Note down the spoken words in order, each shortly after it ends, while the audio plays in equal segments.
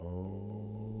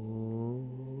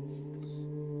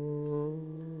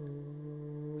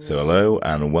So hello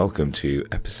and welcome to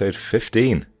episode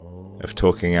 15 of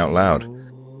Talking Out Loud.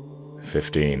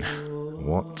 15.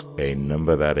 What a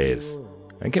number that is.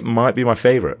 I think it might be my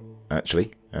favourite,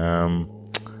 actually.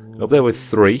 Up there with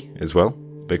 3 as well.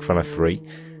 Big fan of 3.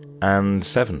 And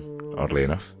 7, oddly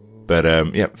enough. But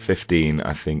 15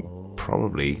 I think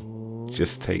probably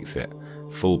just takes it.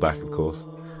 Fullback, of course.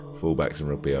 Fullbacks in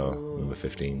rugby are number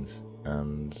 15s.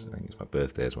 And I think it's my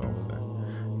birthday as well, so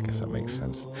I guess that makes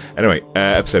sense. Anyway,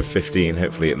 episode 15,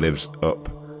 hopefully it lives up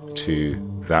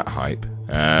to that hype.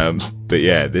 But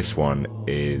yeah, this one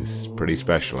is pretty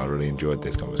special. I really enjoyed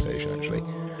this conversation, actually.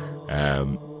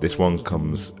 This one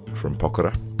comes from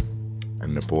Pokhara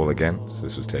in Nepal again. So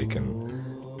this was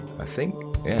taken, I think,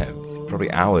 probably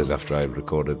hours after I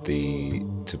recorded the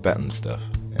Tibetan stuff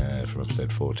from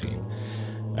episode 14.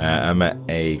 I met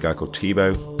a guy called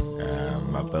Thibaut,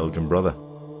 my Belgian brother,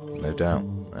 no doubt.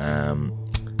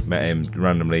 Met him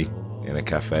randomly in a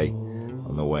cafe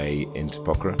on the way into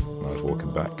Pokhara when I was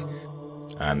walking back.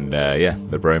 And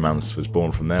the bromance was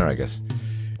born from there, I guess.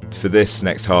 For this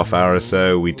next half hour or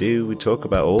so, we talk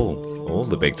about all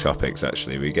the big topics,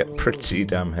 actually. We get pretty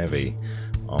damn heavy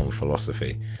on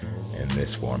philosophy in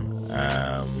this one.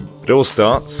 It all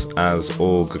starts, as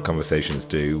all good conversations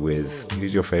do, with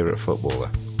who's your favourite footballer,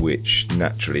 which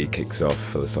naturally kicks off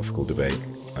philosophical debate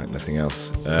like nothing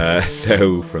else.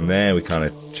 So from there we kind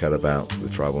of chat about the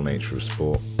tribal nature of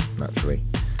sport, naturally,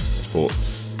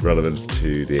 sport's relevance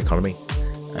to the economy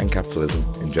and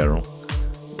capitalism in general,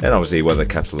 and obviously whether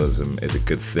capitalism is a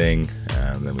good thing,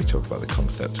 and then we talk about the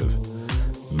concept of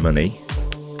money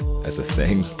as a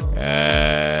thing,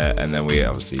 and then we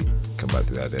obviously come back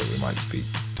to the idea that we might be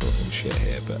talking shit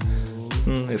here, but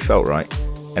it felt right.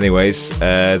 Anyways,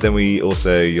 then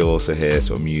you'll also hear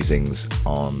sort of musings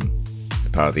on the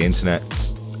power of the internet.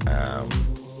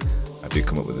 I do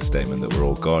come up with a statement that we're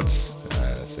all gods,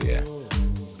 so yeah,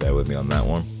 bear with me on that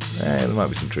one. There might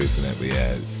be some truth in it, but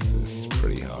yeah, it's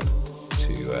pretty hard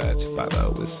to back that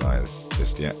up with science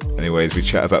just yet. Anyways, we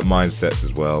chat about mindsets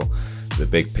as well, the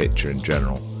big picture in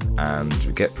general, and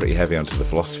we get pretty heavy onto the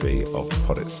philosophy of the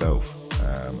pod itself,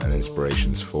 and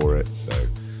inspirations for it. So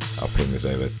I'll ping this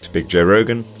over to Big Joe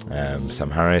Rogan, Sam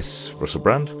Harris, Russell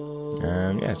Brand,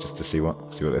 just to see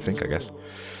what they think, I guess.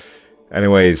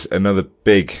 Anyways, another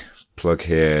big plug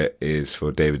here is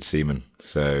for David Seaman.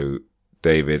 So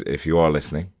David, if you are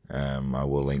listening, I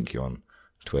will link you on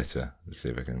Twitter and see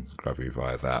if I can grab you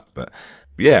via that. But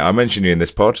yeah, I mentioned you in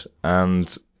this pod,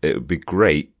 and it would be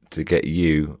great to get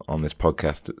you on this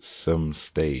podcast at some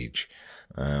stage.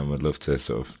 I'd love to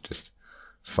sort of just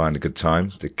find a good time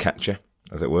to catch you,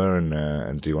 as it were,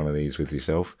 and do one of these with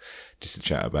yourself, just to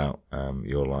chat about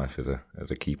your life as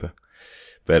a keeper.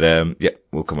 But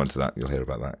we'll come on to that. You'll hear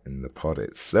about that in the pod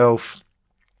itself.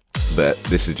 But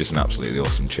this is just an absolutely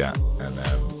awesome chat,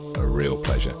 and a real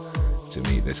pleasure to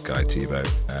meet this guy Thibaut.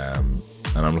 And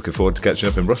I'm looking forward to catching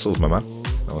up in Brussels, my man.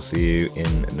 I'll see you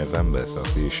in November, so I'll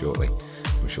see you shortly.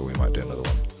 I'm sure we might do another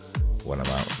one when I'm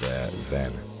out there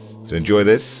then. So enjoy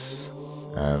this,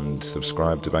 and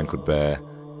subscribe to Banquet Bear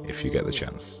if you get the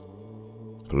chance.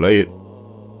 Play it.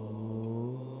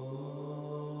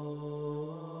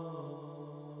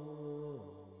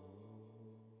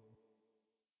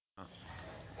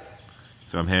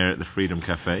 So I'm here at the Freedom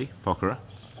Cafe, Pokhara,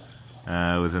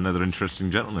 with another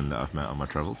interesting gentleman that I've met on my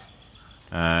travels.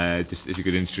 Just if you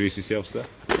could introduce yourself, sir.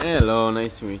 Hello,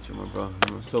 nice to meet you, my bro.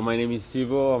 So my name is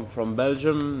Thibaut, I'm from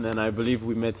Belgium, and I believe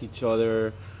we met each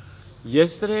other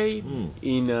yesterday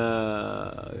in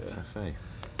Cafe.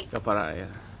 Pokhara, yeah.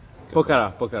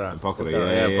 Pokhara,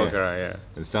 yeah.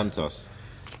 And Santos.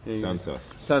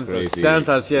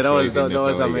 Santos, yeah, that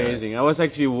was amazing. Guy. I was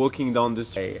actually walking down the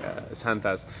street.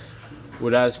 Santos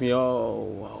would ask me,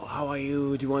 "Oh, how are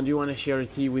you? Do you want to share a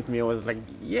tea with me?" I was like,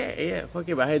 "Yeah,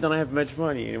 okay, but I don't have much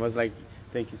money." And it was like,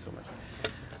 "Thank you so much."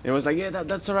 And it was like, "Yeah,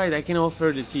 that's all right. I can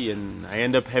offer the tea." And I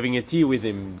end up having a tea with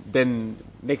him. Then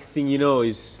next thing you know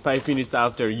is 5 minutes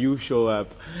after you show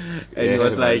up, and he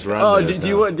was like, "Oh, do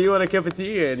you want a cup of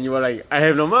tea?" And you were like, "I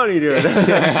have no money, dude."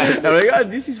 I'm like, "Oh,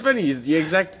 this is funny. It's the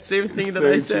exact same thing that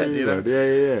I said." True, you know?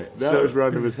 Yeah. That was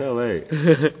random as hell, eh?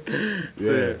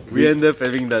 So we end up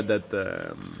having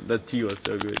that tea was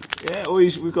so good. Yeah,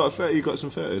 we've got you got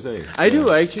some photos, eh? So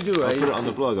I actually do. I'll put it on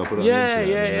the blog. I'll put it on the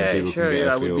internet. Yeah, sure.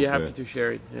 Yeah, I would be happy to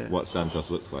share it. Yeah. What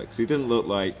Santos looks like. So he didn't look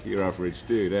like your average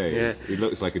dude, eh? Yeah. He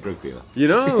looks like a drug dealer. You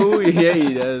know who? Yeah,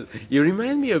 he does. You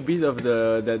remind me a bit of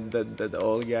that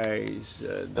old guys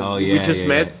we just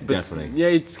met. Yeah, but definitely. Yeah,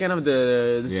 it's kind of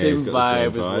the same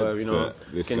vibe as well. You know, but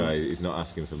this guy is not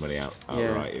asking for money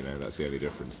outright. You know, that's the only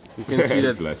difference. You can see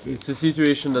that it's a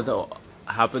situation that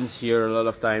happens here a lot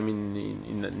of time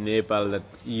in Nepal, that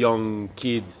young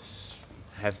kids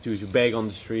have to beg on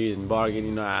the street and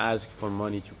bargain, ask for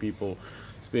money to people,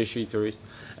 especially tourists.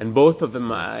 And both of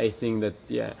them, I think that,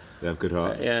 yeah, They have good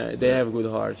hearts. yeah, they have good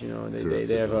hearts.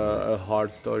 They have a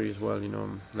hard story as well.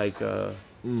 Like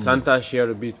Santa shared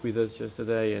a bit with us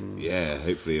yesterday, and Yeah,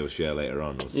 hopefully he'll share later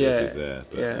on. We'll see yeah, if he's there.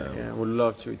 But, yeah, would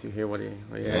love to hear what he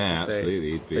has to say.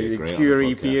 Absolutely, he'd be Like great curry, on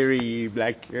the podcast. peary,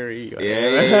 black curry.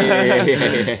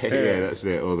 Yeah, that's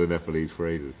it. All the Nepalese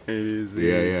phrases. It is.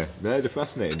 Yeah. No, they're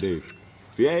fascinating, dude.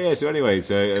 But yeah. So anyway,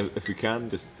 if we can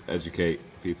just educate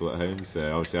people at home.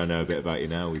 So obviously, I know a bit about you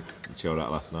now. We chilled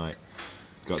out last night,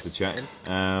 got to chatting.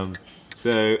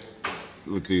 So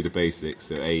we'll do the basics.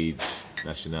 So age,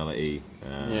 nationality,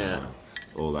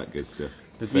 all that good stuff.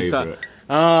 Favorite.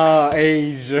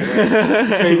 Age.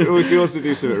 We can also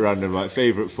do something random, like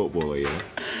favorite footballer.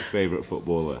 Favorite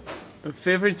footballer.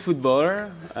 Favorite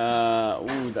footballer?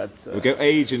 That's. We'll go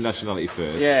age and nationality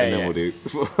first, and then we'll do.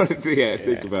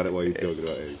 Think about it while you're talking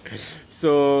about age.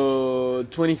 So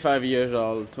 25 years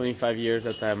old, 25 years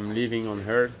that I'm living on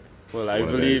Earth. Well, I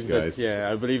believe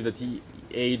that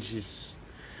age is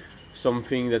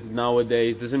something that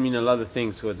nowadays doesn't mean a lot of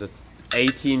things. So at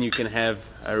 18 you can have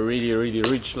a really, really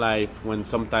rich life, when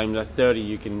sometimes at 30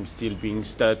 you can still being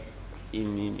stuck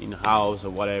in a house or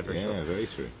whatever. Yeah, very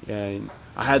true. Yeah,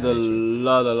 I had a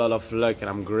lot of luck, and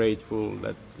I'm grateful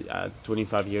that at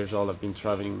 25 years old I've been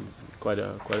traveling quite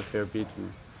a fair bit.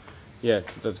 And yeah,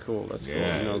 that's cool. That's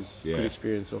cool. Good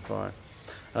experience so far.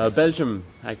 Belgium.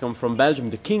 I come from Belgium,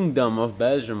 the Kingdom of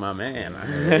Belgium, my man.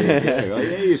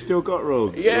 You still got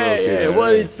royalty.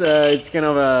 Well, it's kind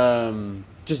of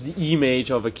just the image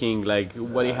of a king. Like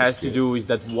what he has to do is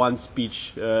that one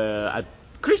speech at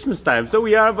Christmas time. So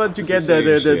we are about to get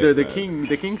the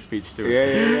king speech too.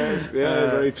 Yeah,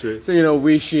 very true. So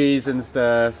wishes and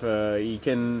stuff. He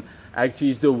can actually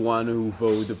is the one who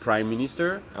vote the prime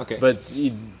minister. Okay. But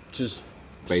he just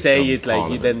Based say on it like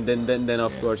Parliament. then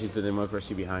of course it's the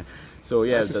democracy behind. So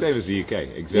yeah, It's the same as the UK.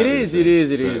 Exactly. It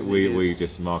is. We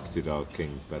just marketed our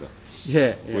king better.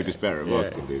 Yeah. We're just better at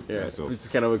marketing, dude. Yeah. That's all. It's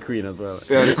kind of a queen as well.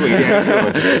 Yeah, the queen.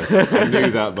 Yeah, I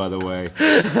knew that, by the way.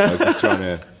 I was just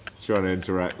trying to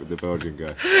interact with the Belgian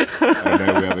guy. I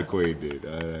know we have a queen, dude.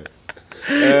 I know.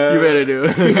 You better do.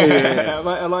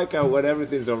 I like how when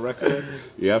everything's on record,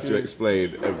 you have to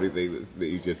explain everything that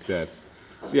you just said.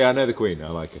 So yeah, I know the Queen. I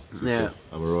like it. She's cool.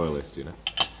 I'm a royalist,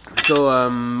 So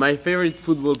my favorite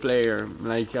football player,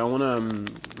 like I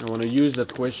wanna use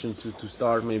that question to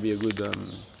start maybe a good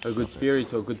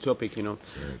spirit or a good topic,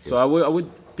 So I would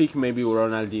pick maybe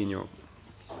Ronaldinho.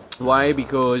 Why?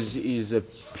 Because he's a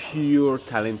pure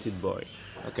talented boy.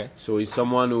 Okay. So he's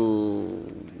someone who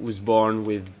was born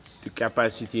with the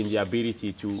capacity and the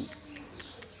ability to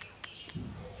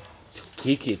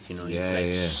kick it,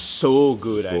 He's so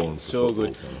good at it, so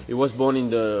good. He was born in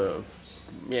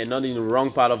not in the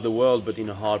wrong part of the world, but in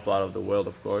a hard part of the world,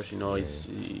 of course.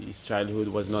 His childhood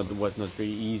was not very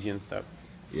easy and stuff.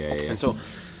 And so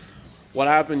what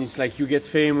happened is like you get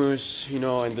famous,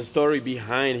 and the story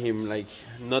behind him, like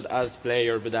not as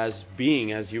player but as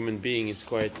human being, is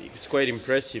quite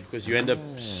impressive, because you end up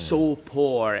so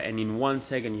poor, and in 1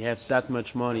 second you have that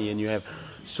much money, and you have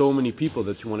so many people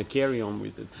that you want to carry on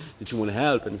with it, that you want to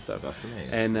help and stuff.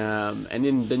 Fascinating.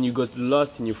 And then you got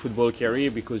lost in your football career,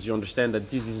 because you understand that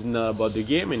this is not about the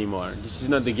game anymore. This is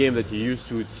not the game that you used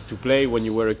to play when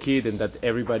you were a kid, and that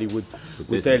everybody would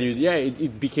tell you. Yeah,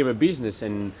 it became a business,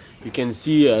 and you can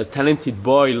see a talented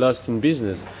boy lost in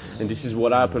business, and this is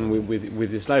what happened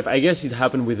with his life. I guess it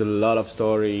happened with a lot of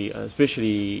story,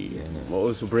 especially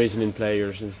also Brazilian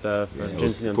players and stuff.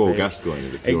 Argentinian Paul players. Gascoigne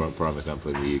is a pure prime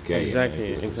example in the UK.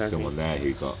 Exactly. Someone there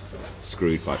who got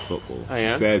screwed by football. Oh,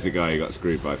 yeah? There's a guy who got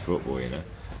screwed by football.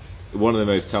 One of the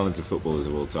most talented footballers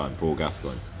of all time, Paul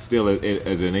Gascoigne. Still,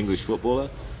 as an English footballer,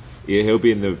 he'll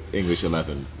be in the English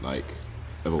 11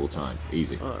 of all time,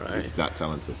 easy. All right. He's that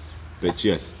talented, but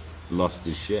just lost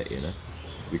his shit,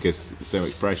 because there's so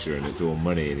much pressure and it's all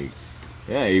money, and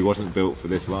he wasn't built for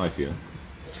this life,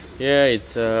 Yeah,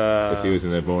 it's. If he was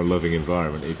in a more loving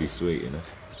environment, he'd be sweet,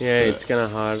 Yeah, but it's kind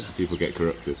of hard. People get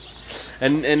corrupted.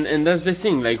 And that's the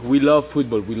thing. Like, we love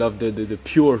football. We love the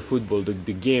pure football,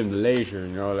 the game, the leisure.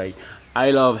 Like,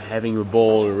 I love having a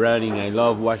ball, running. I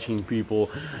love watching people,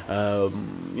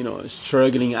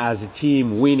 struggling as a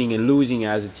team, winning and losing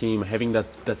as a team, having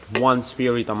that one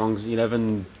spirit amongst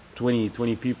 11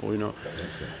 20 people,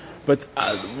 That's it. But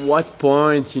at what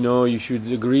point, you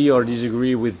should agree or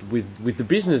disagree with the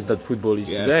business that football is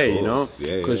Yeah, of today, course.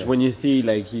 Yeah, Because yeah. when you see,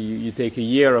 like, you take a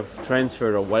year of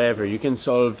transfer or whatever, you can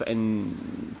solve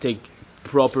and take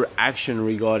proper action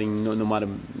regarding no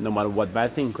matter what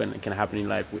bad thing can happen in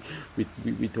life.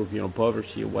 We talk,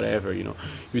 poverty or whatever,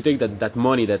 You take that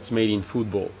money that's made in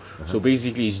football. So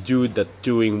basically, it's dude that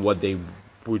doing what they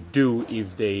would do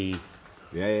if they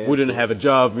wouldn't have a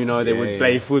job, they would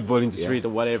play football in the street or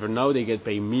whatever. Now they get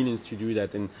paid millions to do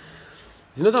that, and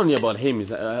it's not only about him,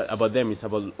 it's about them, it's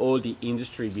about all the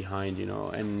industry behind,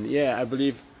 And I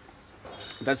believe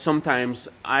that sometimes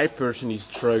I personally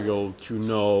struggle to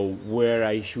know where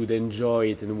I should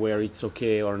enjoy it and where it's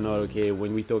okay or not okay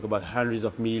when we talk about hundreds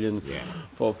of millions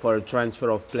for a transfer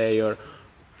of player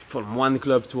from one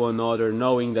club to another,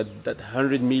 knowing that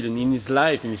 100 million in his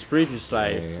life, in his previous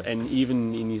life, and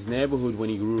even in his neighborhood when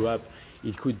he grew up,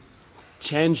 it could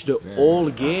change the whole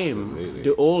game,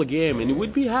 and he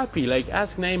would be happy. Like,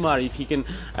 ask Neymar if he can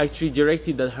actually direct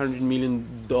it, that $100 million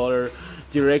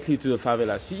directly to the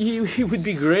favelas. He would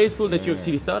be grateful that you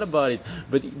actually thought about it.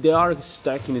 But they are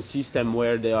stuck in a system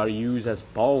where they are used as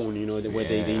pawn, where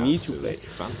they need to play.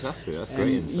 Fantastic, that's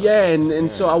great insight. And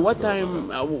so at what time,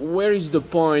 where is the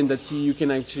point that you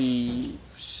can actually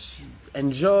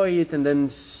enjoy it and then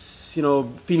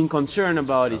feeling concerned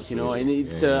about it, and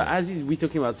it's as we're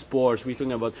talking about sports, we're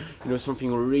talking about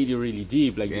something really, really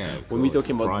deep, like when we're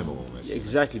talking about primal almost,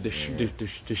 exactly the chimp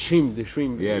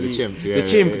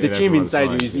chimp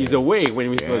inside you is awake when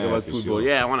we talk about football.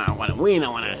 Sure. I want to win, I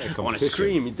want to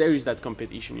scream. There is that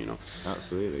competition,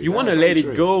 Absolutely. You want to let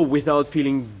it go without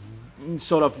feeling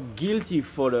sort of guilty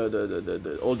for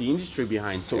the all the industry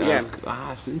behind. So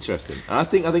that's interesting. I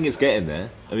think it's getting there.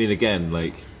 I mean, again,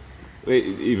 like,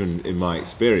 even in my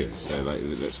experience, so like,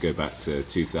 let's go back to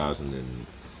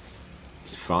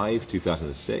 2005,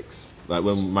 2006, like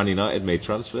when Man United made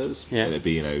transfers, it'd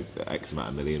be X amount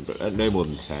of million, but no more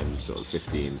than 10, sort of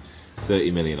 15, 30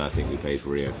 million. I think we paid for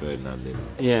Rio Ferdinand in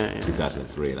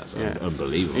 2003, and that's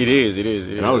unbelievable. It is.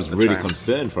 And I was really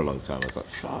concerned for a long time. I was like,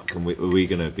 "Fuck, are we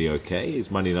going to be okay?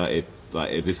 Is Man United,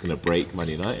 like, is this going to break Man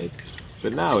United?"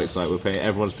 But now it's like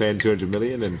everyone's paying 200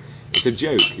 million, and it's a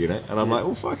joke, And I'm like,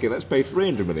 "Well, fuck it, let's pay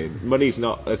 300 million." Money's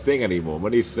not a thing anymore.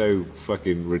 Money's so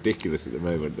fucking ridiculous at the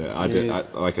moment that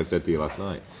like I said to you last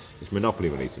night, it's monopoly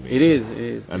money to me. It is.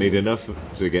 I need enough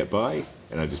to get by,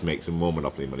 and I just make some more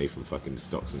monopoly money from fucking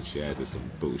stocks and shares or some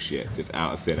bullshit, just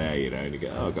out of thin air, and you go,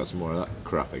 "Oh, I've got some more of that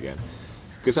crap again."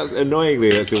 Because that's the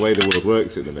way the world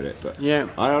works at the minute. But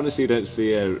I honestly don't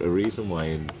see a reason why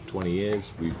in 20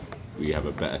 years we have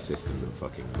a better system than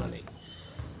fucking money.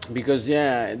 Because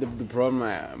the problem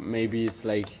maybe it's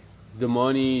like the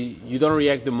money, you don't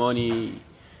react the money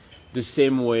the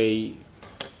same way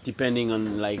depending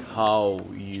on like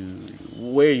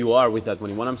where you are with that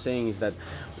money. What I'm saying is that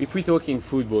if we talk in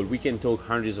football, we can talk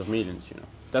hundreds of millions,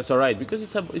 That's all right, because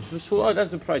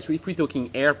that's the price. If we're talking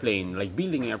airplane, like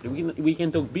building airplane, we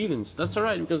can talk billions. That's all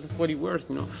right, because that's what it's worth,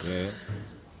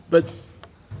 But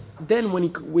then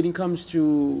when it comes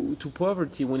to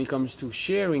poverty, when it comes to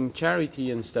sharing, charity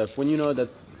and stuff, when you know that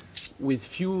with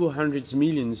few hundreds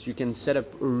millions you can set up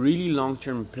a really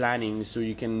long-term planning, so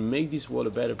you can make this world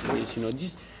a better place.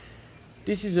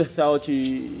 This is a thought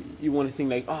you want to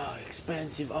think like,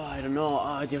 expensive, I don't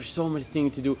know, there's so many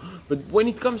things to do. But when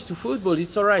it comes to football,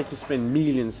 it's alright to spend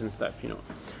millions and stuff,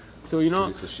 So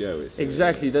it's a show.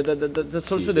 Exactly.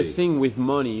 That's also the thing with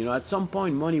money. At some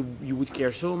point, money you would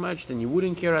care so much, then you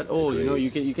wouldn't care at all.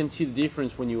 You can see the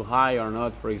difference when you high or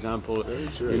not. For example, very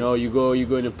true. You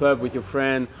go in a pub with your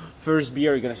friend. First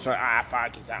beer, you're gonna start.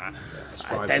 Fuck, it's $10,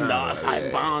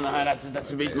 £5.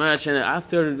 That's a bit much. And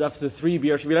after 3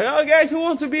 beers, you'll be like, oh guys, who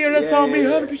wants a beer? That's on me,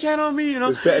 100% on me.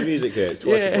 There's better music here. It's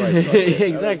twice the price.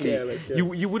 Exactly.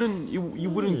 You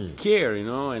wouldn't care,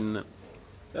 and.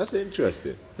 That's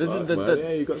interesting.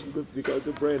 You got a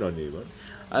good brain on you, man.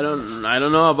 I don't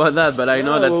know about that, but I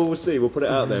know that. Well, we'll see. We'll put it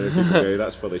out there, and people go,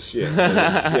 "That's full of shit."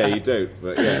 You don't.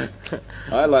 But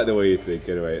I like the way you think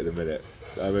anyway. At the minute,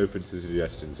 I'm open to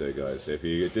suggestions, guys. So if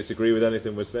you disagree with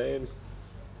anything we're saying,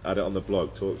 add it on the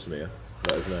blog. Talk to me.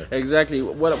 Let us know. Exactly.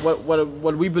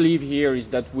 What we believe here is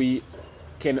that we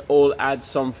can all add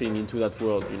something into that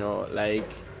world. Like.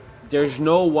 There's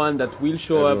no one that will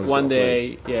show up one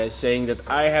day, saying that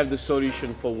I have the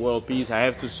solution for world peace. I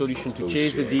have the solution to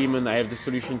chase the demon. I have the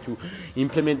solution to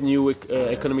implement new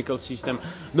economical system.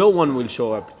 No one will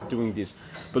show up doing this.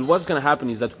 But what's going to happen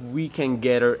is that we can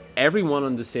gather everyone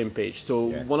on the same page.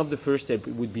 So one of the first steps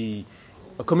would be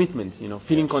a commitment.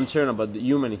 Feeling concerned about the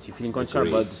humanity, feeling concerned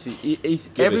about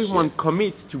everyone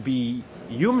commit to be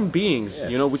human beings,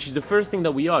 which is the first thing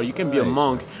that we are. You can be a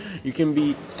monk, you can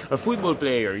be a football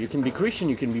player, you can be Christian,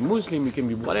 you can be Muslim, you can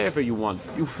be whatever you want.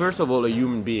 You first of all a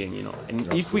human being, And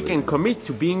Absolutely. if we can commit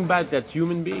to being that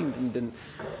human being, then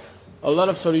a lot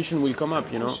of solution will come up,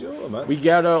 Sure, man. We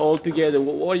gather all together.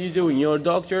 What are you doing? You're a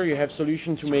doctor. You have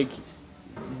solution to make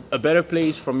a better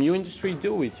place from you in the street.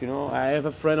 Do it. I have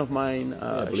a friend of mine.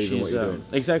 Believe in what you're doing.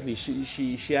 Exactly.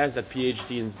 She has that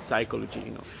PhD in psychology.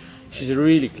 She's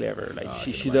really clever. Like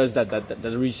she does that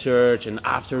research, and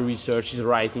after research, she's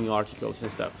writing articles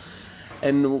and stuff.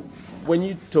 And when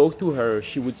you talk to her,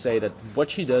 she would say that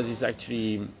what she does is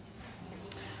actually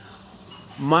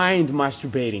mind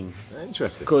masturbating.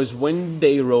 Interesting. Because when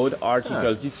they wrote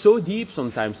articles, it's so deep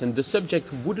sometimes, and the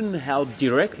subject wouldn't help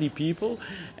directly people,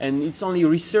 and it's only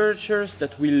researchers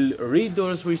that will read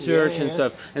those research and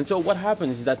stuff. And so what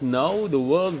happens is that now the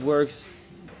world works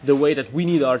the way that we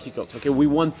need articles. Okay, we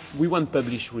want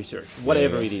published research,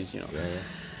 whatever it is,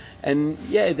 And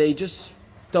they just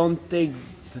don't take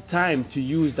the time to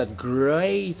use that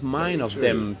great mind of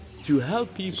them to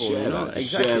help people, to share that,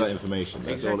 exactly. Share that information.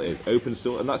 That's all it is. Open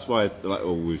source, and that's why,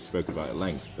 we've spoken about it at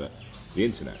length. But the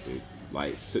internet, dude,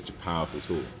 it's such a powerful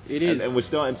tool. It is, and we're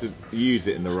starting to use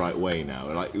it in the right way now.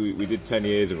 Like we did 10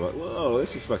 years of whoa,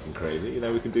 this is fucking crazy.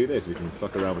 We can do this. We can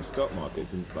fuck around with stock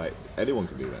markets, and anyone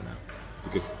can do that now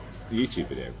because YouTube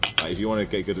video. If you want to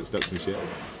get good at stocks and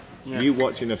shares. You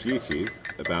watch enough YouTube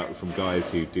from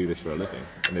guys who do this for a living,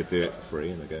 and they do it for free,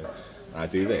 and they go, I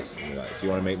do this. And if you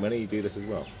want to make money, you do this as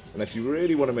well. And if you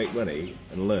really want to make money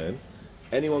and learn,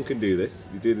 anyone can do this.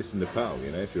 You do this in Nepal,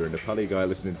 If you're a Nepali guy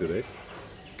listening to this,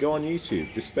 go on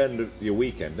YouTube. Just spend your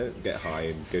weekend. Don't get high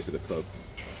and go to the pub.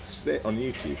 Sit on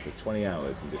YouTube for 20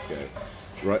 hours and just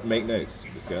go, make notes.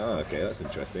 Just go, okay, that's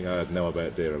interesting. I had no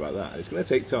idea about that. It's going to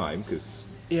take time because...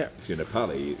 if you're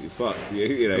Nepali, you're fucked.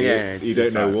 You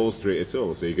don't know Wall Street at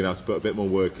all, so you're going to have to put a bit more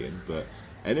work in. But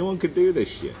anyone could do this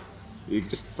shit. You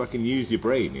just fucking use your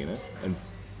brain, and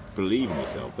believe in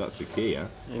yourself. That's the key,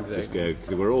 Exactly. Just go,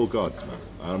 because we're all gods, man.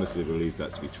 I honestly believe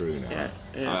that to be true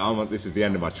now. This is the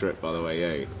end of my trip, by the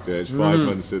way, So it's 5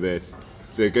 months of this.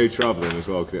 So go traveling as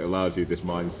well, because it allows you this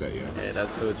mindset, Yeah,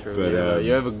 that's so true. But,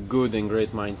 you have a good and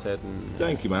great mindset. And,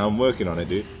 thank you, man. I'm working on it,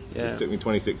 dude. It's took me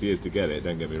 26 years to get it,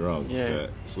 don't get me wrong.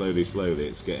 But slowly,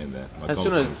 it's getting there. My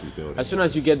confidence is building. As soon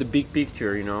as you get the big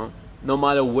picture, no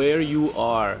matter where you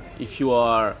are, if you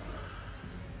are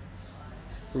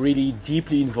really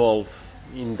deeply involved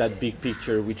in that big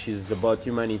picture, which is about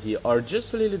humanity, or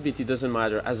just a little bit, it doesn't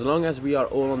matter. As long as we are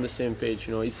all on the same page,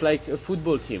 it's like a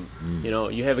football team.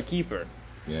 You have a keeper.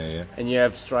 And you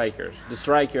have strikers. The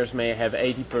strikers may have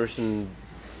 80%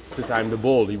 the time the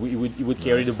ball. He would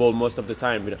carry the ball most of the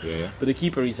time. But the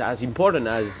keeper is as important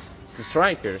as the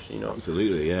strikers,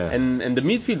 Absolutely, And the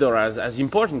midfielder as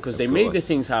important because they make the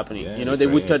things happening. They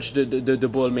would touch the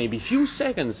ball maybe few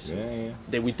seconds.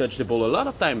 They would touch the ball a lot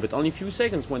of time, but only few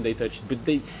seconds when they touch it. But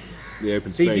they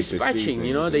dispatching,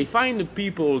 they find the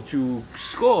people to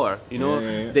score,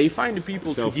 They find the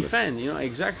people to defend,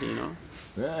 exactly,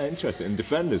 Yeah, interesting. And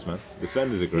defenders, man.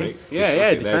 Defenders are great.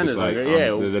 Defenders are great.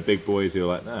 They're the big boys who are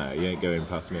like, nah, you ain't going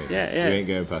past me. You ain't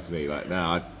going past me. Like,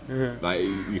 nah,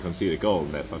 you can see the goal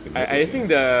and they're fucking... I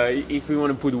think if we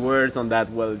want to put words on that,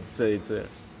 well, it's a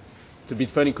bit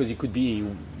funny because it could be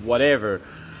whatever.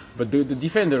 But the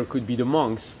defender could be the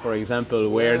monks, for example,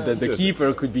 where the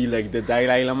keeper could be like the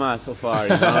Dalai Lama so far.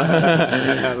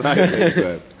 I like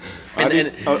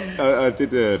it. I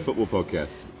did a football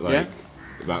podcast,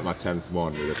 about my 10th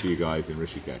one with a few guys in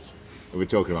Rishikesh. And we're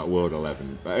talking about World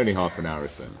 11, but only half an hour or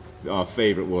so. Our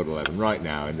favourite World 11 right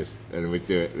now, and we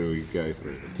do it, and we go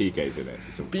through it. PK's in it.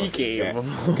 PK?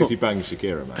 Because he bangs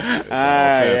Shakira, man. It's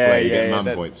fair play, you get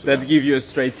man points for that. That give you a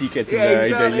straight ticket in the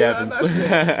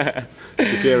 11s.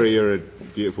 Shakira, you're a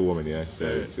beautiful woman, so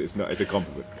it's a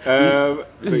compliment. So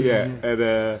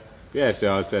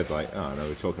I said,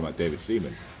 we're talking about David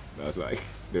Seaman. I was like,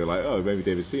 they were like, oh, maybe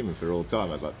David Seaman for all time.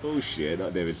 I was like, bullshit,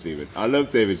 not David Seaman. I love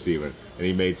David Seaman, and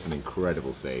he made some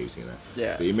incredible saves,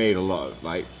 Yeah. But he made a lot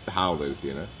of, howlers,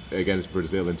 against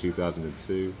Brazil in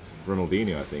 2002.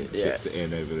 Ronaldinho, I think, chips it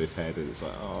in over his head, and it's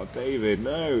like, oh, David,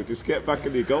 no, just get back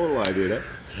in the goal line,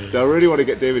 So I really want to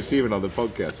get David Seaman on the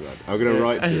podcast, man. I'm going to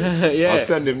write to him. I'll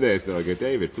send him this, and I'll go,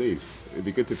 David, please, it'd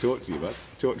be good to talk to you, man.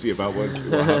 Talk to you about what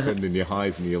happened in your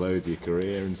highs and your lows of your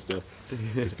career and stuff.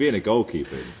 Because being a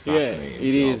goalkeeper is fascinating.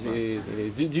 It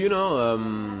is. Do you know,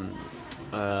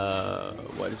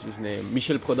 what is his name?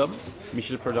 Michel Prudhomme?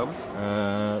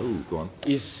 Go on.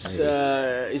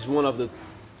 Is one of the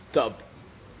top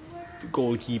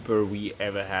goalkeeper we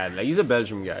ever had. He's a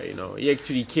Belgian guy, He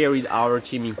actually carried our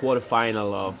team in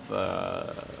quarterfinal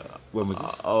When was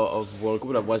this? Of World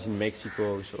Cup. I was in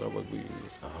Mexico, so I was with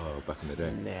Oh, back in the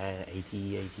day.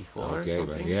 80, 84. Okay, man.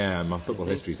 something. Yeah, my football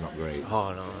history's not great.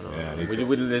 Oh no. Yeah, I need we to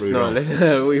let's prove not.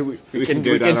 wrong. We can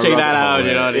go down a check that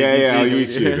rabbit out. hole, You know. I'll this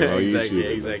is- YouTube it. I'll exactly, YouTube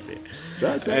it. exactly.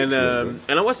 That's And excellent.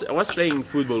 and I was playing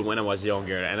football when I was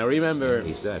younger, and I remember.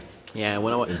 He said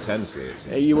When I was intensely. It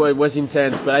seems. it was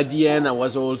intense, but at the end I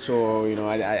was also,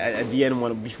 I at the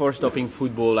end before stopping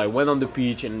football, I went on the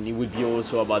pitch, and it would be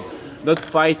also about not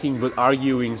fighting but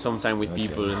arguing sometime with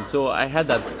people, and so I had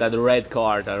that red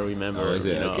card. I remember. Oh, is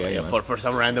it? Okay, for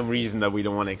some random reason that we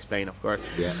don't want to explain, of course.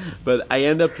 Yeah. But I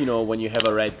end up, when you have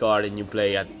a red card and you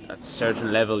play at a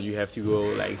certain level, you have to go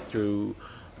like through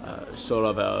sort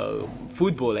of a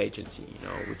football agency,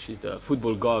 which is the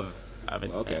football gov.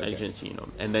 Agency,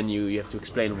 and then you have to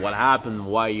explain what happened,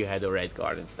 why you had a red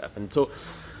card and stuff. And so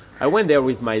I went there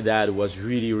with my dad, who was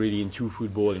really, really into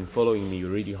football and following me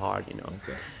really hard,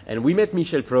 Okay. And we met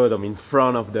Michel Prudhomme in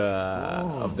front of the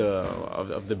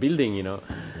building,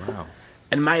 Wow.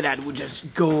 And my dad would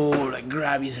just go, like,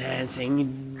 grab his hand,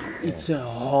 saying, "It's an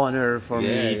honor for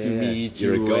me to meet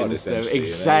You're you." a god, and stuff. essentially.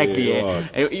 Exactly. And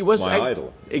it was my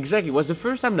idol. Exactly. It was the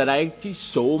first time that I actually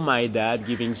saw my dad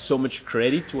giving so much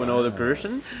credit to another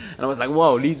person, and I was like,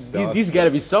 "Wow, this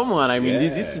gotta be someone." I mean,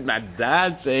 this is my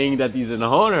dad saying that he's an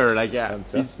honor. Like, yeah,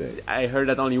 fantastic. I heard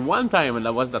that only one time, and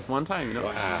that was that one time,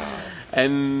 Wow.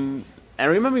 And I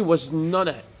remember he was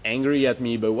not angry at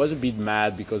me, but was a bit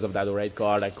mad because of that red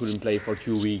card. I couldn't play for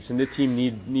 2 weeks, and the team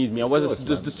need me. I was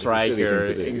just the striker.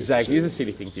 Exactly, it's a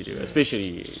silly thing to do,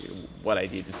 especially what I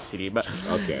did is silly. But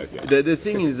okay. The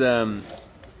thing is,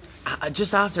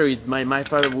 just after it, my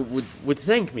father would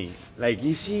thank me. Like,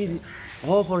 you see,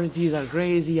 opportunities are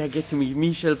crazy. I get to meet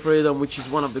Michel Prudhomme, which is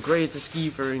one of the greatest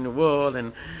keeper in the world,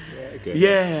 and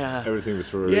everything was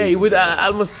for a reason. He would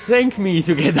almost thank me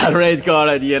to get that red card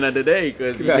at the end of the day,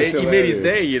 because he made his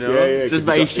day, just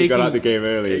by shaking. He got out the game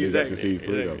early and exactly, he got to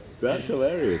see Prudhomme. That's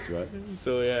hilarious, right?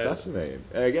 So fascinating.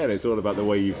 Again, it's all about the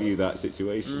way you view that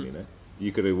situation.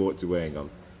 You could have walked away and gone,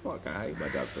 "Fuck, I hate my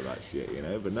dad for that shit,"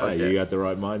 But no, you had the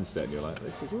right mindset, and you're like,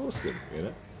 "This is awesome,"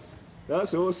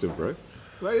 That's awesome, bro.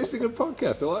 Like, this is a good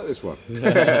podcast. I like this one.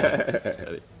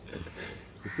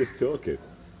 It's just talking.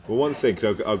 Well, one thing,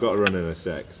 so I've got to run in a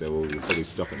sec, so we'll probably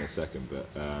stop in a second, but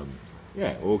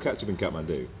we'll catch up in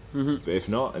Kathmandu. Mm-hmm. But if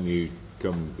not, and you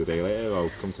come the day later,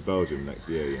 I'll come to Belgium next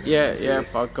year.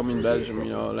 I'll come in Belgium,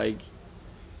 like,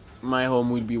 my home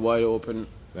will be wide open.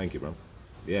 Thank you, bro.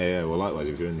 Yeah, well, likewise,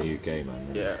 if you're in the UK,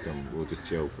 man, we'll just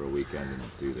chill for a weekend and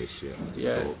do this shit and just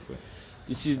talk for.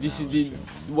 This is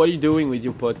what you're doing with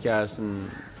your podcast,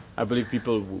 and I believe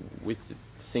people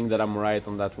think that I'm right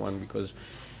on that one, because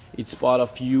it's part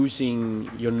of using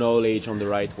your knowledge on the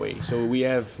right way. So we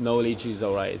have knowledge is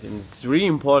alright, and it's really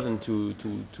important to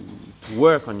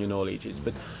work on your knowledges.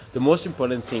 But the most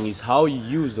important thing is how you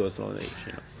use those knowledge.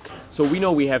 So we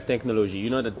know we have technology.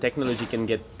 That technology can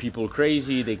get people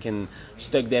crazy. They can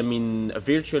stuck them in a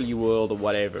virtual world or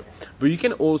whatever. But you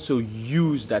can also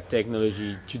use that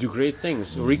technology to do great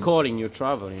things. Mm-hmm. Recording your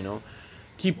travel,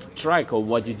 keep track of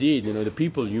what you did, the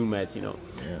people you met,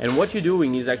 And what you're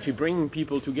doing is actually bringing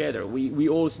people together. We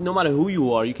all, no matter who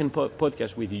you are, you can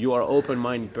podcast with you. You are an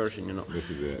open-minded person, This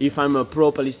is it. If I'm a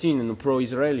pro-Palestinian,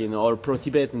 pro-Israeli, or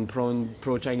pro-Tibetan,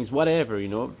 pro-Chinese, whatever,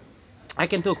 I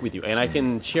can talk with you and I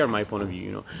can share my point of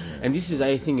view, And this is,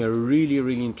 I think, a really,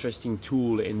 really interesting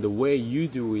tool, and the way you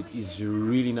do it is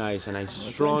really nice, and I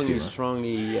strongly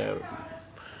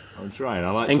I'm trying.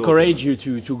 I like encourage you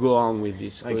to go on with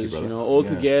this, because all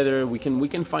Yeah. together we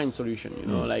can find solution.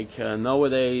 Like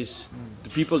nowadays, the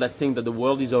people that think that the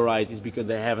world is alright is because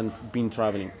they haven't been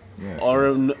traveling, or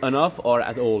enough, or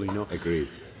at all. Agreed.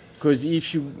 Because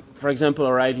if you, for example,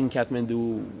 arrive in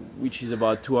Kathmandu, which is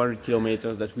about 200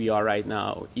 kilometers that we are right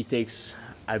now, it takes,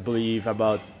 I believe,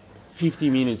 about 50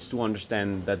 minutes to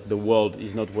understand that the world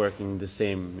is not working the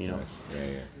same, Nice.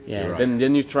 Yeah. Right.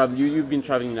 Then you travel. You've been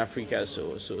traveling in Africa,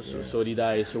 so did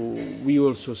I. So we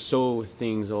also saw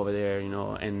things over there,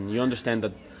 and you understand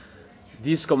that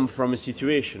this comes from a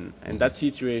situation, and that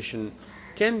situation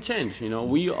can change.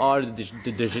 We are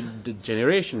the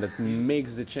generation that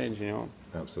makes the change.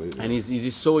 Absolutely. And it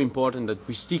is so important that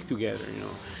we stick together.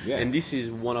 Yeah. And this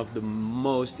is one of the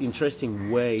most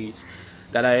interesting ways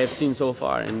that I have seen so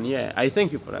far, and I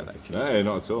thank you for that, actually. No,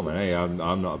 not at all, man. Hey,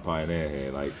 I'm not a pioneer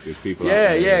here. Like, there's people out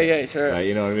there. Sure. Like,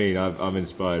 you know what I mean? I'm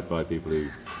inspired by people who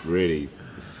really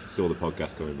saw the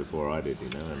podcast coming before I did,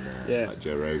 and like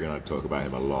Joe Rogan, I talk about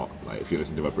him a lot. Like, if you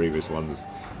listen to my previous ones,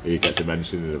 he gets a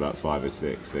mention in about 5 or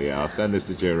 6. So I'll send this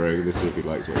to Joe Rogan to see if he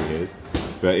likes what he hears.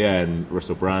 But and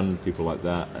Russell Brand, people like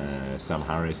that, Sam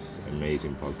Harris,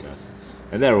 amazing podcast.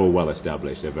 and they're all well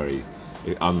established. They're very.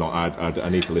 I'm not. I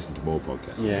need to listen to more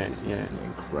podcasts. Yeah, There's some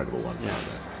incredible ones out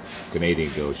there.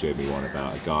 Canadian girl showed me one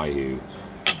about a guy who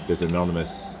does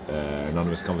anonymous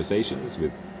conversations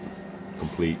with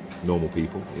complete normal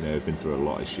people, who've been through a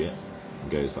lot of shit,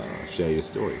 and goes like, oh, share your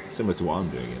story, similar to what I'm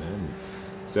doing, And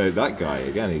so that guy,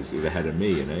 again, he's ahead of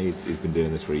me, He's been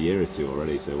doing this for a year or two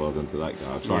already, so well done to that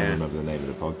guy. I'll try and remember the name of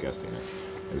the podcast,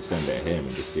 and send it to him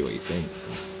and just see what he thinks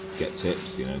and get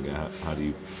tips, and go,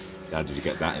 how did you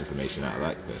get that information out of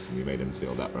that person? You made him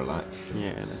feel that relaxed.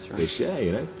 Yeah, that's right. They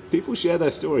share, people share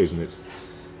their stories, and it's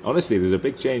honestly, there's a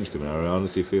big change coming. I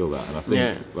honestly feel that, and I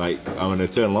think I'm an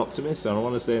eternal optimist, and I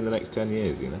want to say in the next 10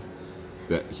 years,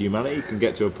 that humanity can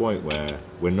get to a point where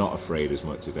we're not afraid as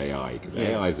much as AI, because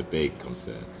AI is a big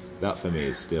concern. That for me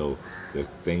is still the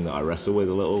thing that I wrestle with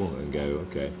a little and go,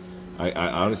 okay. I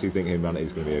honestly think humanity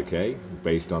is going to be okay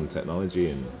based on technology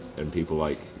and people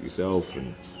like yourself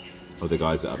and other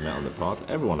guys that I've met on the pod,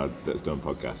 everyone that's done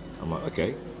podcast. I'm like,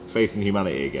 okay, faith in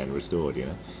humanity again, restored,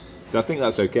 So I think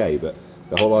that's okay, but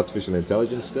the whole artificial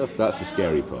intelligence stuff, that's the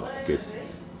scary part, because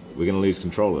we're going to lose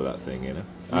control of that thing,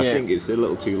 I think it's a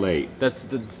little too late. That's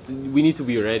we need to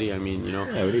be ready. I mean,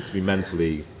 Yeah, we need to be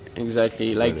mentally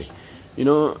exactly ready.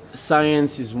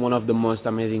 Science is one of the most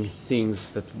amazing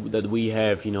things that we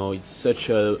have. It's such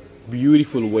a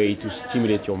beautiful way to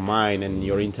stimulate your mind and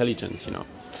your intelligence.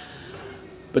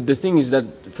 But the thing is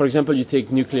that, for example, you take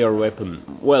nuclear weapon.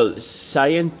 Well,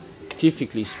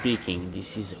 scientifically speaking,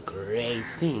 this is a great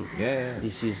thing. Yeah.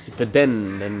 This is, but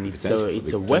then it's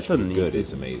a weapon. Good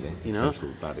is amazing.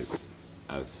 Potential bad is,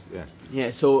 yeah.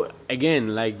 Yeah. So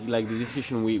again, like the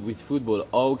discussion with football,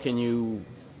 how can you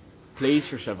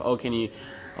place yourself? How can you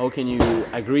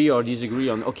agree or disagree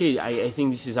on? Okay, I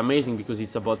think this is amazing because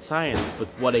it's about science. But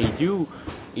what I do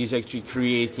is actually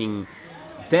creating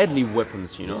deadly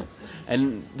weapons,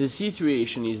 And the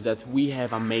situation is that we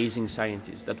have amazing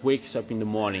scientists that wakes up in the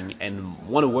morning and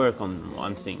want to work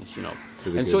on things,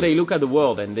 And so they look at the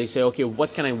world and they say, okay,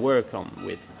 what can I work on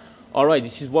with? All right,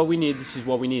 this is what we need.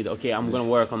 Okay, I'm going to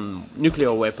work on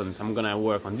nuclear weapons. I'm going to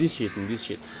work on this shit and this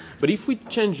shit. But if we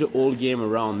change the whole game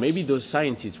around, maybe those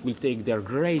scientists will take their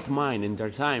great mind and their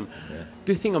time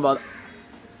to think about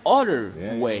other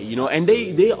way, and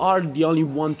they are the only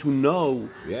one to know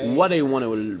what they want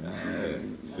to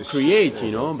create,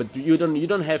 but you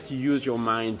don't have to use your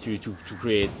mind to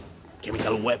create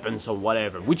chemical weapons or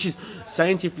whatever, which is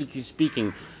scientifically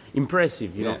speaking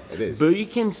impressive, it is. But you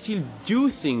can still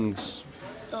do things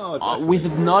with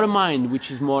another mind, which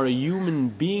is more a human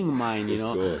being mind,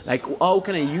 like how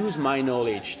can I use my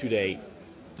knowledge today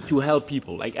to help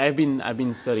people. Like I've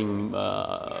been studying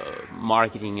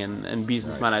marketing and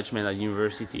business management at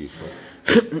university.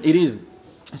 It is.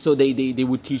 So they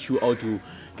would teach you how to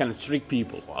kind of trick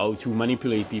people, how to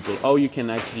manipulate people, how you can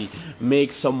actually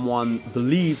make someone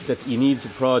believe that he needs a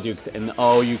product, and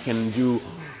how you can do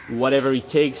whatever it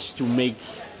takes to make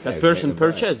that person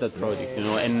purchase that product,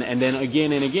 and then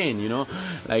again and again,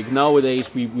 Like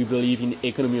nowadays we believe in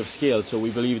economy of scale, so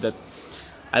we believe that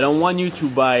I don't want you to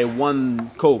buy one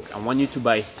Coke. I want you to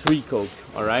buy 3 Coke,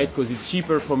 all right? Because it's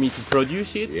cheaper for me to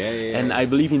produce it, and I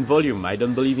believe in volume. I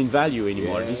don't believe in value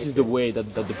anymore. This is the way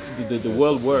that the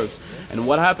world works. And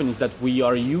what happens is that we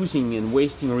are using and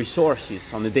wasting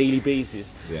resources on a daily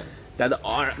basis that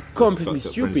are completely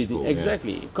stupid.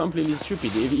 Exactly, completely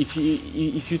stupid.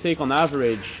 If you take on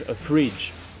average a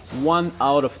fridge, 1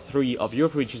 out of 3 of your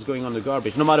fridge is going on the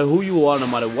garbage. No matter who you are, no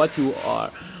matter what you are,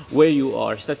 where you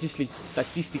are,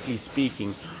 statistically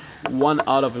speaking,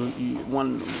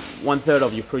 1/3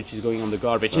 of your fridge is going on the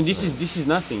garbage. And this is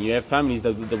nothing. You have families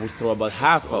that will throw about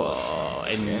half,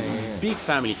 and it's big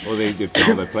family. Or they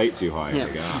put their plate too high and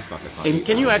they go, fuck, I can't And eat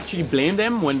can you that. actually blame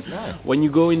them when you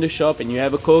go in the shop and you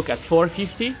have a Coke at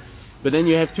 $4.50, but then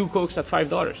you have 2 Cokes at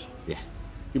 $5? Yeah.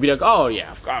 You'd be like, oh yeah,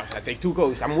 of course, I take 2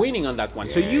 Cokes. I'm winning on that one.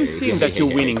 So you think that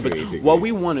you're winning, but what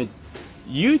we wanted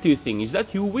you to think is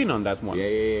that you win on that one.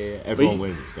 Yeah. Everyone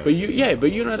wins. But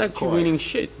you're not actually winning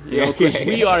shit. Because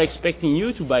we are expecting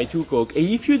you to buy 2 Coke. And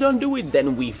if you don't do it,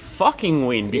 then we fucking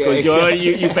win because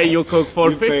you pay your Coke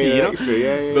 $4.50.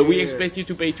 Extra, but we expect you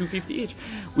to pay $2.50 each,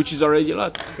 which is already a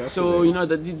lot. So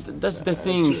that's the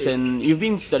things. True. And you've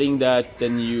been studying that.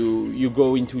 Then you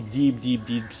go into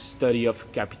deep study of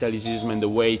capitalism and the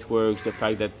way it works. The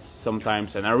fact that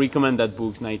sometimes, and I recommend that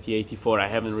book 1984. I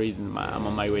haven't read it. I'm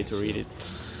on my way to read it.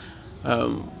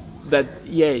 That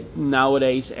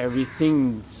nowadays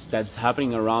everything that's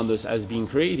happening around us has been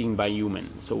created by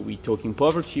humans. So we talking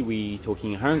poverty, we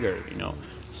talking hunger,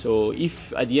 So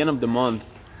if at the end of the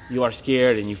month you are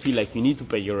scared and you feel like you need to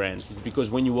pay your rent, it's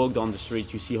because when you walk down the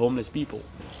street you see homeless people.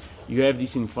 You have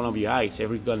this in front of your eyes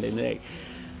every goddamn day.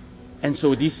 And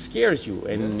so this scares you,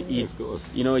 and of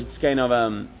course. it's kind of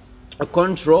a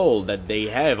control that they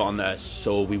have on us.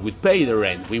 So we would pay the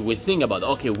rent. We would think about,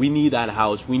 okay, we need that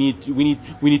house. We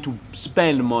need to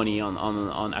spend money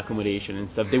on accommodation and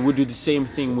stuff. They would do the same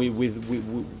thing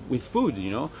with food,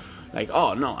 Like,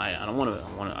 oh no, I don't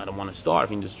want to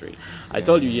starve in the street. I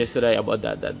told you yesterday about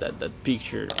that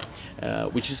picture,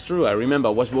 which is true. I remember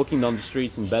I was walking down the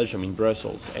streets in Belgium, in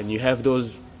Brussels, and you have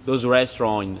those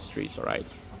restaurants in the streets, all right?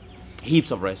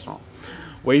 Heaps of restaurants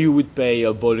where you would pay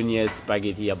a bolognese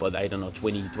spaghetti about, I don't know,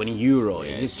 20 euro.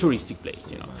 It's a touristic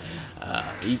place,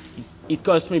 It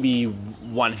costs maybe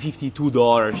 $1.50, $2,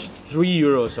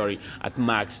 €3, at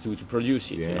max to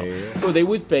produce it, So they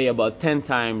would pay about 10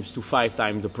 times to 5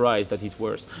 times the price that it's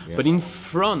worth. But in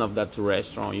front of that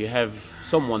restaurant, you have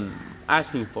someone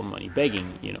asking for money, begging,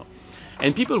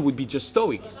 And people would be just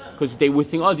stoic because they would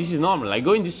think, oh, this is normal. I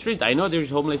go in the street, I know there's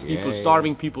homeless people,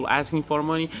 starving people asking for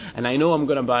money, and I know I'm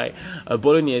going to buy a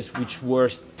bolognese which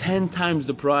worth 10 times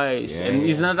the price, and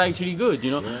it's not actually good,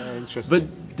 interesting. But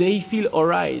they feel all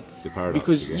right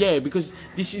because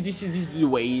this is the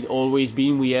way it always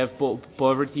been. We have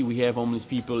poverty, we have homeless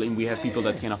people, and we have people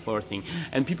that can afford things,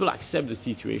 and people accept the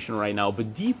situation right now.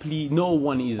 But deeply, no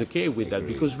one is okay with that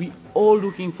because we all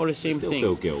looking for the same thing. You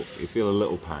still feel guilt. You feel a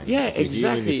little pang. Yeah,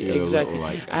 exactly.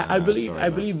 Like, I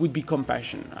believe would be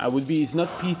compassion. It's not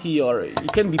pity, or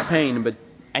it can be pain, but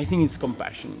I think it's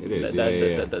compassion. It is, that you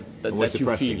feel, We're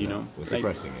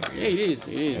suppressing it. Yeah, it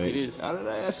is. I don't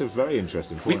know, that's a very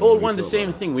interesting point. We all want the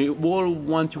same thing. We all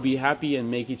want to be happy and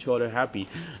make each other happy.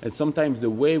 And sometimes the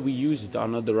way we use it are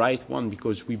not the right one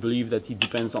because we believe that it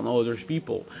depends on other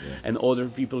people. And other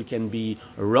people can be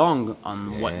wrong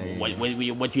on what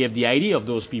you have the idea of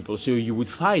those people. So you would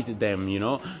fight them,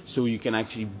 so you can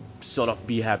actually sort of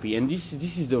be happy. And this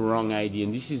is the wrong idea.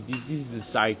 And this is the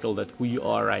cycle that we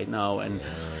are right now. And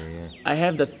I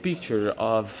have that picture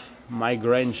of my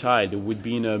grandchild who would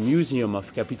be in a museum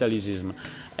of capitalism,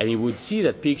 and he would see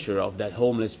that picture of that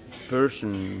homeless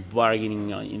person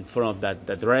bargaining in front of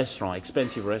that restaurant,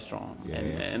 expensive restaurant.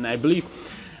 And I believe,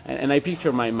 and I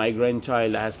picture my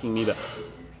grandchild asking me,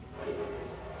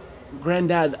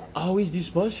 Granddad, how is this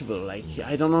possible? Like,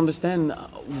 I don't understand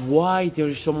why there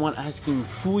is someone asking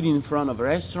food in front of a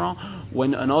restaurant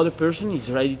when another person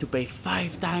is ready to pay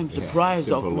 5 times the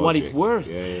price of what it's worth,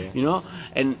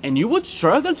 And you would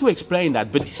struggle to explain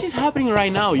that, but this is happening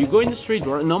right now. You go in the street,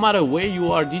 no matter where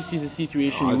you are, this is a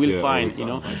situation you will find,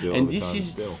 And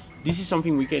this is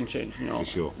something we can change, For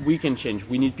sure. We can change.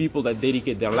 We need people that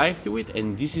dedicate their life to it,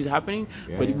 and this is happening.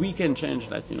 But we can change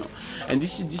that, And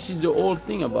this is the whole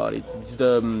thing about it. It's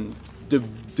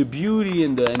the beauty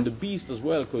and the beast as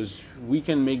well, because we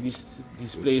can make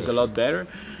this place a lot better,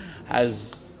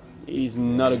 as it is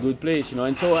not a good place,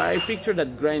 And so I picture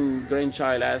that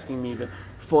grandchild asking me,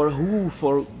 for who,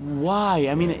 for why?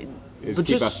 I mean, but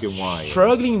keep just asking why.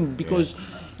 Struggling because.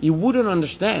 He wouldn't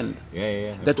understand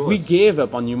that we gave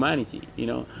up on humanity,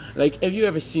 Like, have you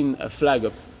ever seen a flag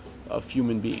of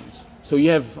human beings? So you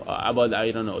have about,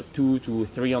 I don't know, 200 to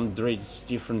 300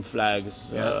 different flags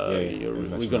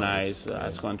recognized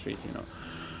as countries,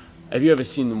 Have you ever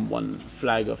seen one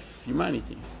flag of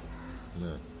humanity?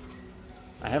 No.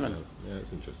 I haven't. Yeah,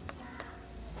 that's interesting.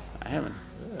 I haven't.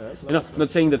 Yeah, that's nice. Not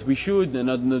saying that we should,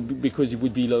 not because it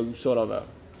would be like sort of a,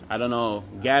 I don't know,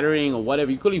 gathering or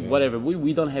whatever. You call it whatever.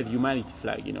 We don't have humanity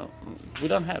flag, We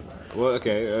don't have. Well,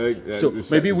 okay. So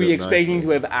maybe we're expecting to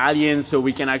have aliens so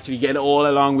we can actually get all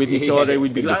along with each other.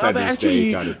 We'd be like, but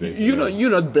actually, kind of thing, you're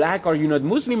not black or you're not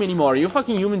Muslim anymore. You're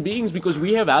fucking human beings because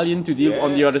we have alien to deal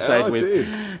on the other side with. Dude.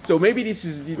 So maybe this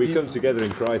is... We come together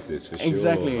in crisis, for sure.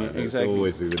 Exactly. It's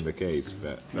always been the case.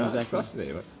 But that's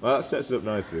fascinating. Man. Well, that sets up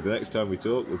nicely. The next time we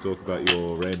talk, we'll talk about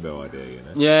your rainbow idea,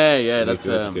 Yeah, that's...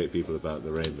 to educate people about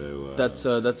the rainbow. That's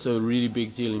a really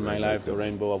big deal in my life, the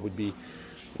rainbow. I would be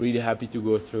really happy to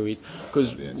go through it.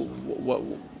 Because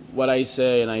what I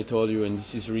say, and I told you, and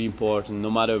this is really important, no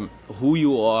matter who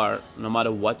you are, no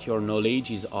matter what your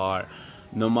knowledges are,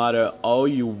 no matter how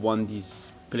you want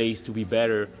this place to be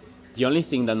better, the only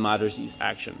thing that matters is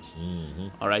actions.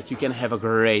 All right, you can have a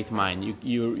great mind.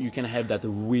 You can have that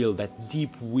will, that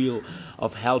deep will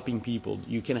of helping people.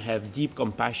 You can have deep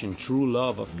compassion, true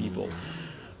love of people.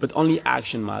 But only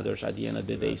action matters at the end of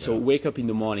the day. So wake up in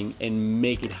the morning and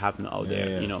make it happen out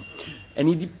there,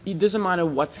 And it doesn't matter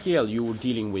what scale you're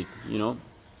dealing with,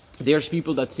 There's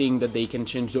people that think that they can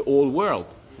change the whole world.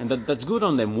 and that's good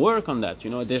on them. Work on that.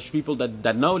 There's people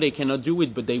that know they cannot do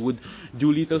it, but they would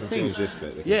do little things. Change this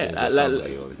bit. They can change their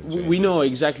family, or they can change we know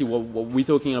exactly what we're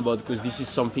talking about, because this is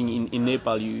something in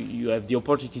Nepal you have the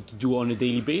opportunity to do on a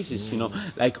daily basis.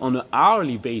 Like on an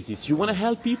hourly basis. You want to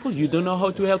help people, you don't know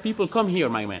how to help people, come here,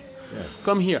 my man. Yeah.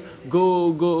 Come here.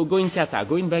 Go in Qatar.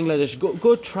 Go in Bangladesh.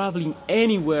 Go traveling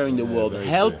anywhere in the world.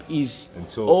 Help is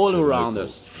all around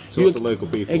us. Talk to local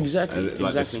people. Exactly. And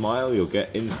like the smile you'll get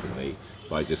instantly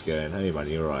by just going, "Hey man,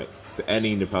 you're right." To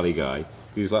any Nepali guy,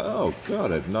 he's like, "Oh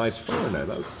God, a nice foreigner.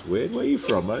 That's weird. Where are you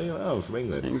from, man?" You're like, "Oh, I'm from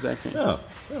England." Exactly. Oh,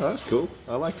 that's cool.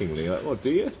 I like England. You're like, "What,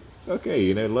 do you?"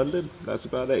 Okay, London, that's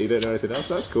about it. You don't know anything else.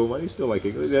 That's cool, man. You still like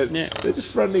England. They're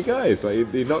just friendly guys. Like,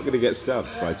 you're not going to get stabbed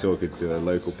by talking to a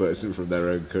local person from their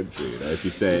own country. If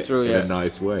you say it in a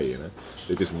nice way,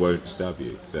 they just won't stab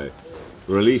you. So,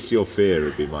 release your fear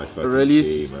would be my fucking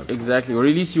key, man. Exactly.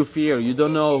 Release your fear. You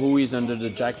don't know who is under the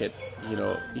jacket.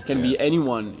 It can be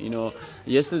anyone.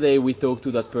 Yesterday we talked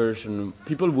to that person.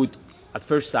 People would, at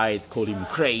first sight, call him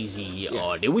crazy,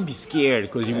 or they would be scared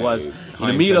because he was in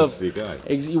the middle of.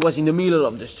 He was in the middle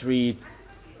of the street,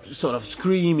 sort of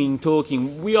screaming,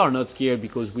 talking. We are not scared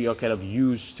because we are kind of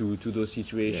used to those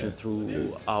situations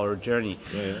through our journey.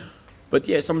 But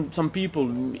some people,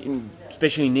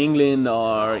 especially in England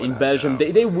or in Belgium,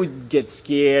 they would get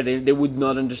scared, they would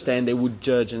not understand, they would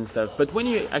judge and stuff. But when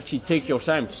you actually take your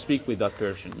time to speak with that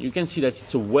person, you can see that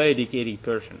it's a well-educated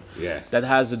person that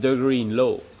has a degree in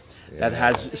law, that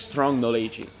has strong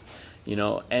knowledges,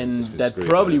 and that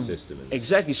probably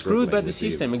screwed by the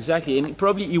system, and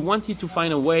probably he wanted to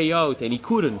find a way out and he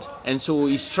couldn't, and so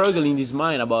he struggled in his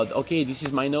mind about, okay, this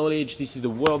is my knowledge, this is the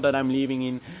world that I'm living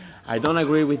in. I don't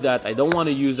agree with that. I don't want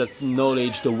to use that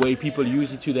knowledge the way people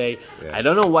use it today. I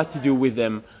don't know what to do with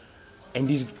them, and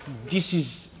this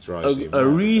is a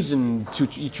reason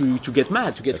to get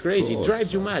mad, to get crazy. It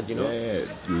drives you mad, Yeah, it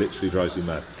literally drives you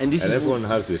mad. And everyone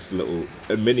has this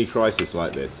a mini crisis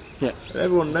like this. Yeah. And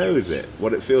everyone knows it,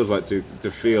 what it feels like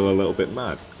to feel a little bit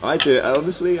mad. I do.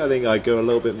 Honestly, I think I go a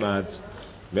little bit mad,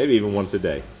 maybe even once a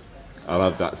day. I'll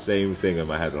have that same thing in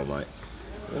my head, and I'm like,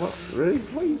 what? Really?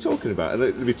 What are you talking about? And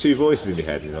there'll be two voices in your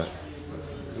head, and you're like,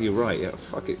 you're right,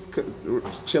 fuck it.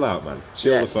 Chill out, man.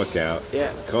 Chill the fuck out.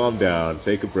 Yeah. Calm down,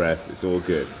 take a breath, it's all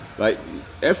good. Like,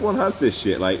 everyone has this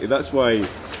shit, like, that's why,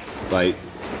 like,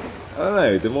 I don't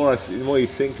know, the more you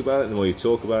think about it, the more you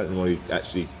talk about it, the more you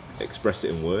actually express it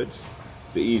in words,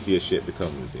 the easier shit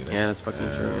becomes, Yeah, that's fucking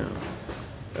true,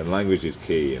 And language is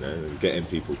key, and getting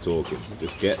people talking.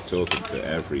 Just get talking to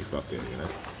every fucker,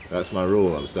 That's my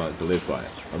rule. I'm starting to live by it.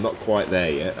 I'm not quite there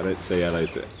yet. I don't say hello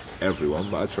to everyone,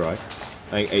 but I try.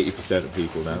 I think 80% of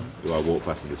people now who I walk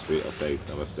past in the street, I'll say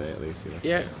namaste at least.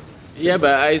 Yeah,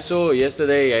 but I saw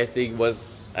yesterday,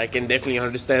 I can definitely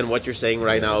understand what you're saying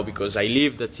right now, because I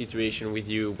lived that situation with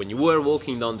you when you were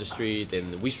walking down the street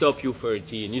and we stopped you for a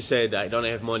tea and you said I don't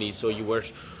have money, so you were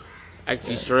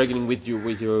actually struggling with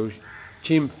your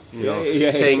chimp,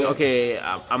 saying, okay,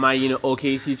 am I in an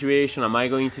okay situation? Am I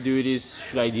going to do this?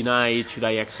 Should I deny it? Should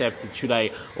I accept it? Should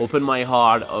I open my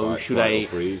heart, or should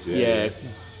I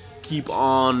keep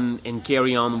on and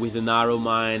carry on with a narrow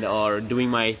mind, or doing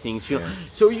my things?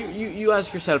 So you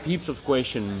ask yourself heaps of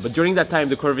questions, but during that time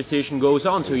the conversation goes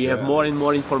on, so you have more and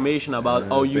more information about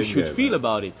how you should feel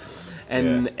about it.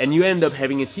 And you end up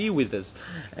having a tea with us,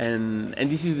 and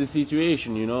this is the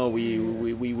situation.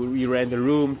 We rent a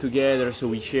room together, so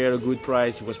we share a good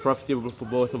price. It was profitable for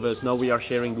both of us. Now we are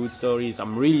sharing good stories.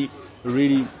 I'm really,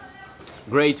 really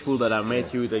grateful that I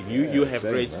met you. That you have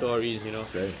great stories.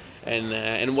 Same.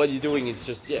 And what you're doing is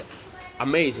just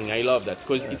amazing. I love that,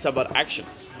 because it's about actions.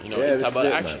 It's about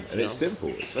actions. And it's simple.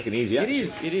 It's fucking easy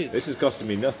action. It is. This is costing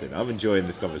me nothing. I'm enjoying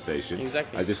this conversation.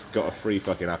 Exactly. I just got a free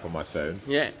fucking app on my phone.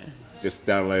 Yeah. Just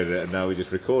downloaded it, and now we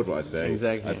just record what I say.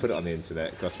 Exactly. I put it on the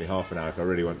internet. It cost me half an hour if I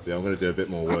really want to. I'm going to do a bit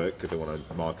more work if I want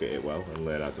to market it well and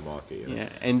learn how to market it. Yeah,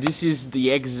 and this is the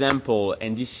example,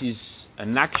 and this is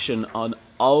an action on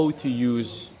how to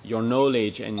use your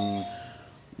knowledge and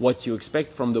what you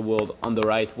expect from the world on the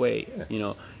right way.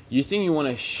 You think you want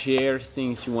to share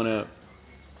things, you want to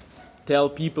tell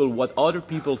people what other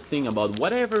people think about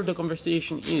whatever the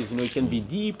conversation is. It can be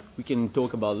deep. We can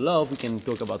talk about love. We can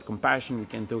talk about compassion. We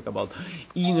can talk about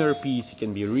inner peace. It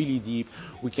can be really deep.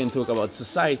 We can talk about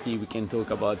society. We can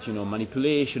talk about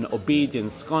manipulation,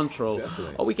 obedience, control.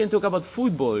 Definitely. Or we can talk about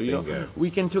football. We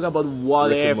can talk about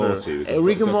whatever.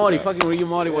 Rick and Morty. Fucking Rick and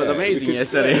Morty was amazing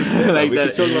yesterday. We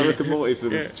could talk about Rick and Morty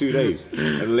for 2 days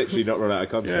and literally not run out of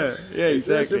content. Yeah,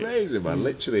 exactly. It's amazing, man.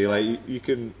 Literally, like you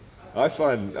can. I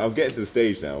find I'm getting to the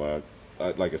stage now where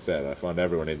like I said, I find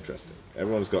everyone interesting.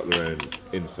 Everyone's got their own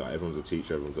insight. Everyone's a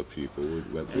teacher. Everyone's a pupil. We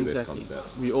went through this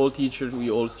concept. We all teachers. We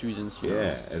all students.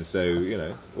 Yeah, and so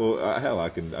hell, I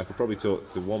could probably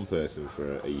talk to one person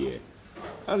for a year.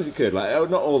 I honestly could,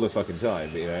 not all the fucking time,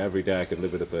 but every day I could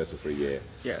live with a person for a year.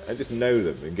 Yeah. And just know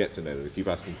them and get to know them and keep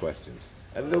asking questions.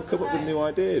 And they'll come up with new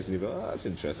ideas and you'll be like, that's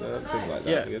interesting, I don't think like that.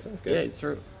 Yeah. And he goes, okay. Yeah, it's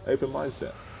true. Open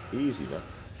mindset. Easy, man.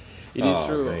 It is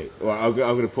true. Mate. Well, I'm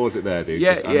going to pause it there, dude.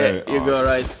 Yeah, you go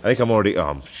right. I think I'm already,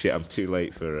 shit, I'm too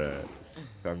late for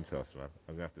Santos, man.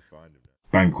 I'm going to have to find him now.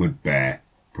 Banquet Bear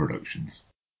Productions.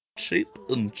 Cheap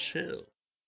and chill.